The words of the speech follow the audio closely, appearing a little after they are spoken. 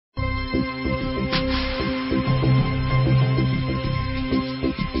I,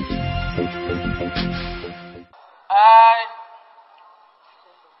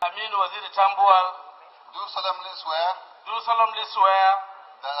 Aminu Tambuwal, do solemnly swear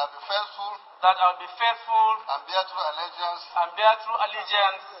that I will be faithful and bear true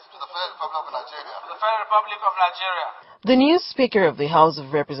allegiance to the Federal Republic of Nigeria. The new Speaker of the House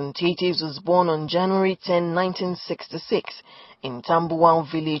of Representatives was born on January 10, 1966 in Tambuwal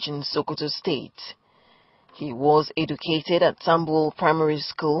village in Sokoto State. He was educated at Tambuwal Primary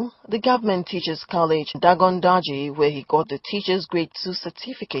School, the Government Teachers College, Dagondaji, where he got the Teachers Grade 2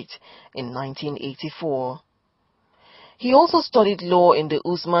 certificate in 1984. He also studied law in the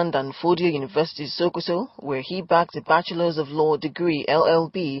Usman Danfodio University, Sokoto, where he bagged a Bachelor's of Law degree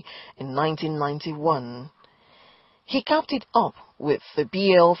 (LLB) in 1991. He capped it up with the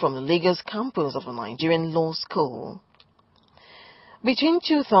BL from the Lagos campus of the Nigerian Law School. Between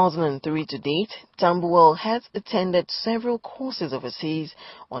 2003 to date, Tambuwal has attended several courses overseas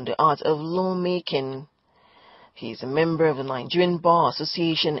on the art of lawmaking. He is a member of the Nigerian Bar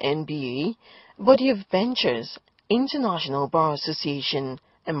Association (NBA), Body of Benchers, International Bar Association,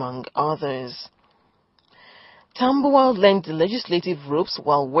 among others. Tambuwal learned the legislative ropes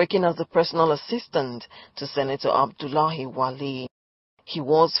while working as a personal assistant to Senator Abdullahi Wali. He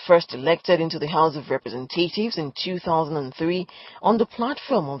was first elected into the House of Representatives in 2003 on the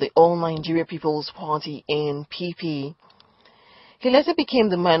platform of the All Nigeria People's Party (ANPP). He later became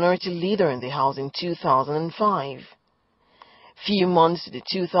the minority leader in the House in 2005. Few months to the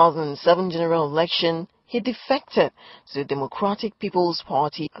 2007 general election, he defected to the Democratic People's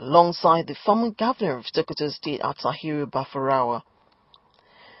Party alongside the former governor of Sokoto State, Atahiru Bafarawa.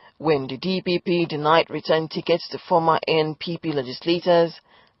 When the DPP denied return tickets to former ANPP legislators,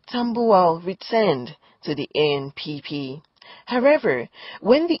 Tambuwal returned to the ANPP. However,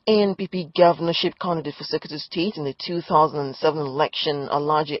 when the ANPP governorship candidate for Sokoto State in the 2007 election,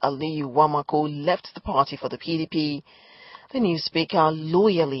 Alhaji Aliyu Wamako, left the party for the PDP, the new speaker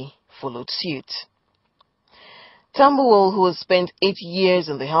loyally followed suit. Tambuwal, who has spent 8 years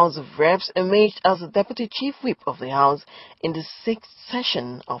in the House of Reps, emerged as the Deputy Chief Whip of the House in the 6th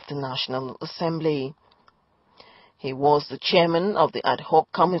session of the National Assembly. He was the chairman of the ad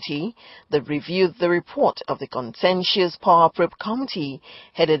hoc committee that reviewed the report of the contentious Power Prep Committee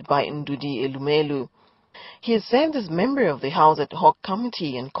headed by Ndudi Elumelu. He has served as member of the House ad hoc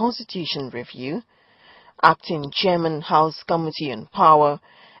committee on Constitution Review, acting chairman House Committee on Power,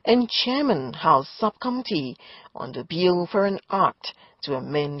 and Chairman House Subcommittee on the Bill for an Act to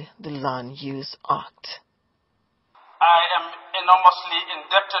amend the Land Use Act. I am enormously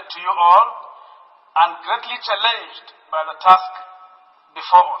indebted to you all and greatly challenged by the task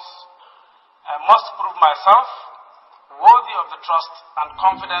before us. I must prove myself worthy of the trust and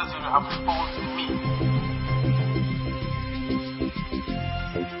confidence you have reposed in me.